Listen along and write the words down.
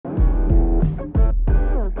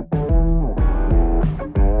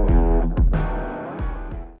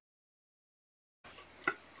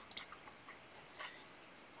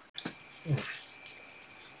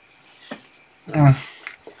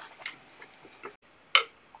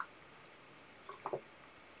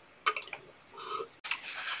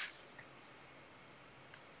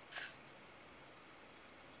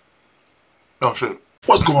Oh shit.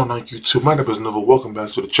 What's going on YouTube? My name is Nova. Welcome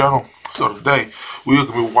back to the channel. So today we are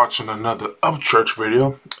going to be watching another Upchurch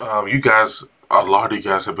video. You guys, a lot of you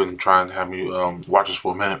guys have been trying to have me watch this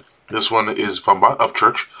for a minute. This one is from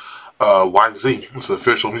Upchurch, YZ. It's an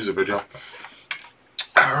official music video.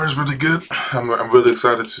 I heard it's really good. I'm really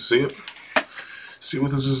excited to see it. See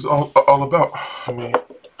what this is all about. I mean,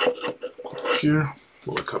 here,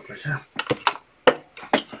 pull a cup right here.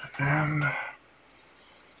 And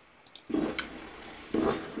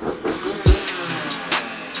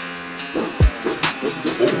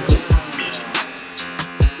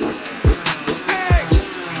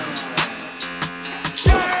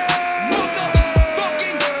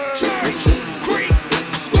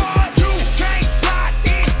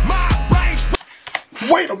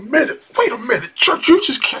wait a minute, Church, you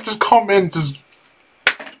just can't just come in and just...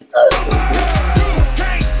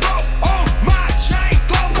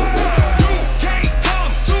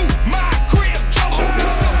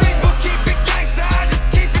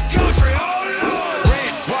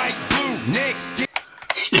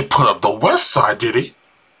 He didn't put up the west side, did he?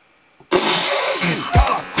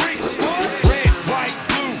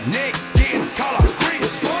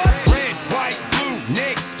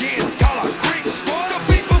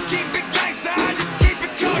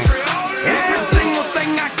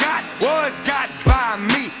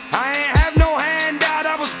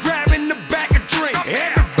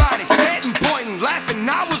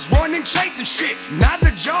 Chasing shit. Now the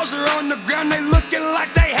jaws are on the ground, they looking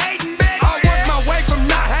like they hating, bitch. I worked my way from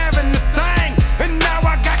not having the thing, and now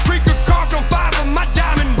I got Creeker carved on 5 of my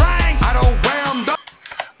diamond rings. I don't wear them though.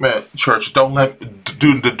 Man, Church, don't let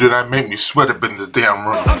dude that make me sweat up in this damn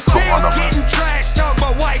room. I'm still getting trash, talk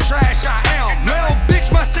about white trash. I am little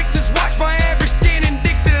bitch. My 6 is watched by every skin in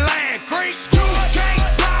Dixieland. Creek.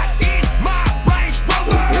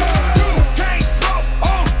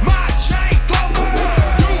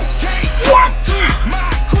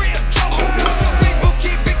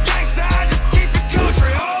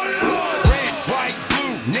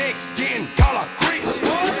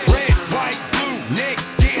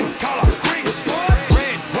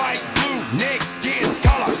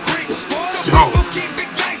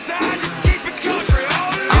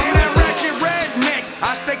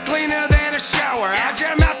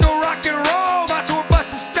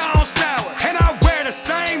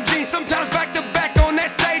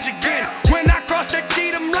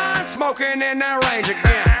 In that range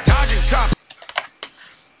again. Dodging cop.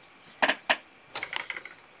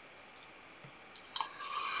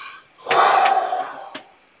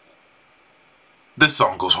 This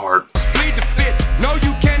song goes hard. Bleed the fit. No,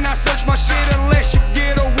 you cannot search my shit unless you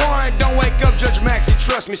get a warrant. Don't wake up, Judge Maxie.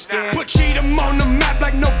 Trust me, Stan. Put Cheatham on the map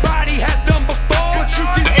like nobody has done before. But you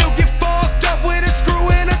can still get fucked up with a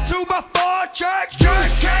screw in a 2x4. Church, you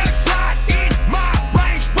can't ride in my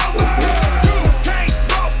Range Rover.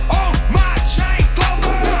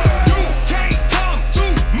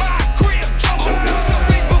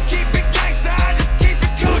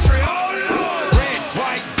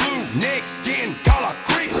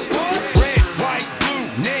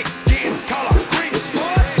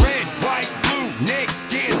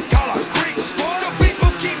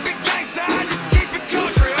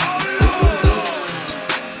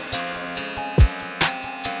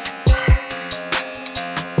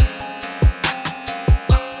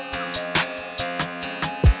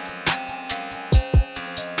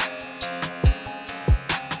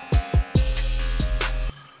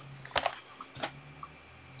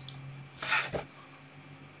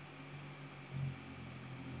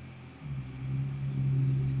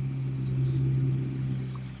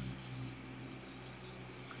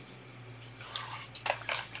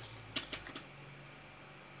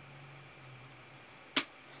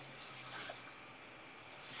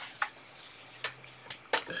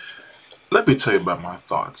 Let me tell you about my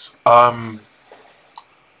thoughts.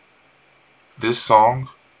 This song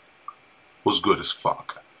was good as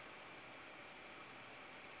fuck.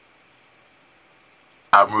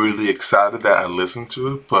 I'm really excited that I listened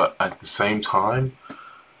to it, but at the same time,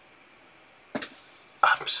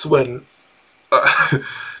 I'm sweating.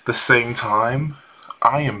 The same time,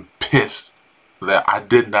 I am pissed that I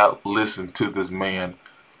did not listen to this man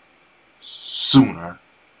sooner.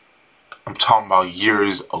 I'm talking about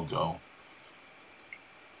years ago.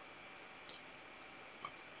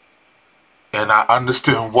 And I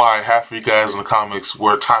understand why half of you guys in the comments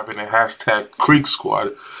were typing in hashtag Creek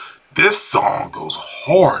Squad. This song goes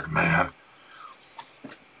hard, man.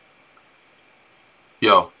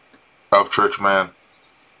 Yo, Upchurch, man.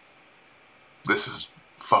 This is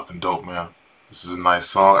fucking dope, man. This is a nice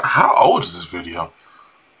song. How old is this video?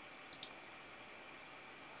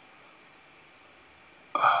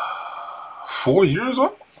 4 years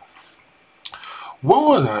ago? Where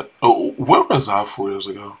was that? Oh, where was I 4 years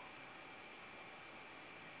ago?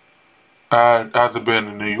 I'd either been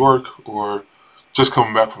in New York or just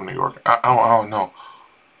coming back from New York. I don't know.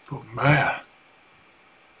 But man,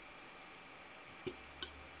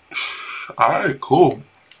 alright, cool.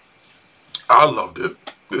 I loved it.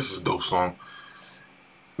 This is a dope song.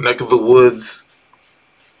 Neck of the Woods.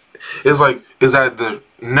 It's like, is that the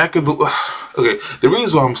neck of the... Okay, the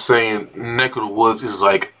reason why I'm saying Neck of the Woods is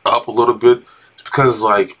like up a little bit is because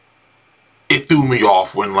like it threw me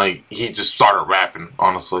off when like he just started rapping,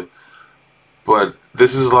 honestly. But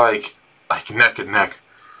this is like neck and neck.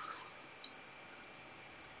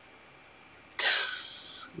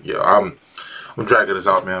 Yeah, I'm dragging this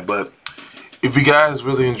out, man. But if you guys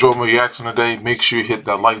really enjoyed my reaction today, make sure you hit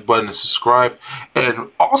that like button and subscribe,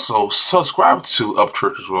 and also subscribe to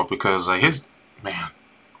Upchurch as well, because his man,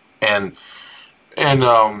 and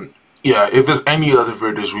yeah, if there's any other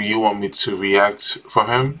videos where you want me to react from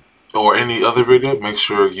him or any other video, make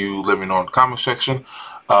sure you let me know in the comment section.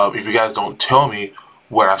 If you guys don't tell me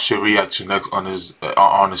what I should react to next on his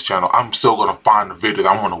channel, I'm still gonna find the video that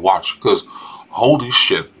I'm gonna watch, because holy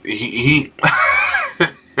shit, he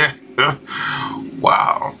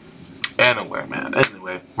wow. Anyway, man.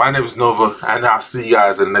 Anyway, my name is Nova, and I'll see you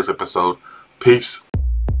guys in the next episode. Peace.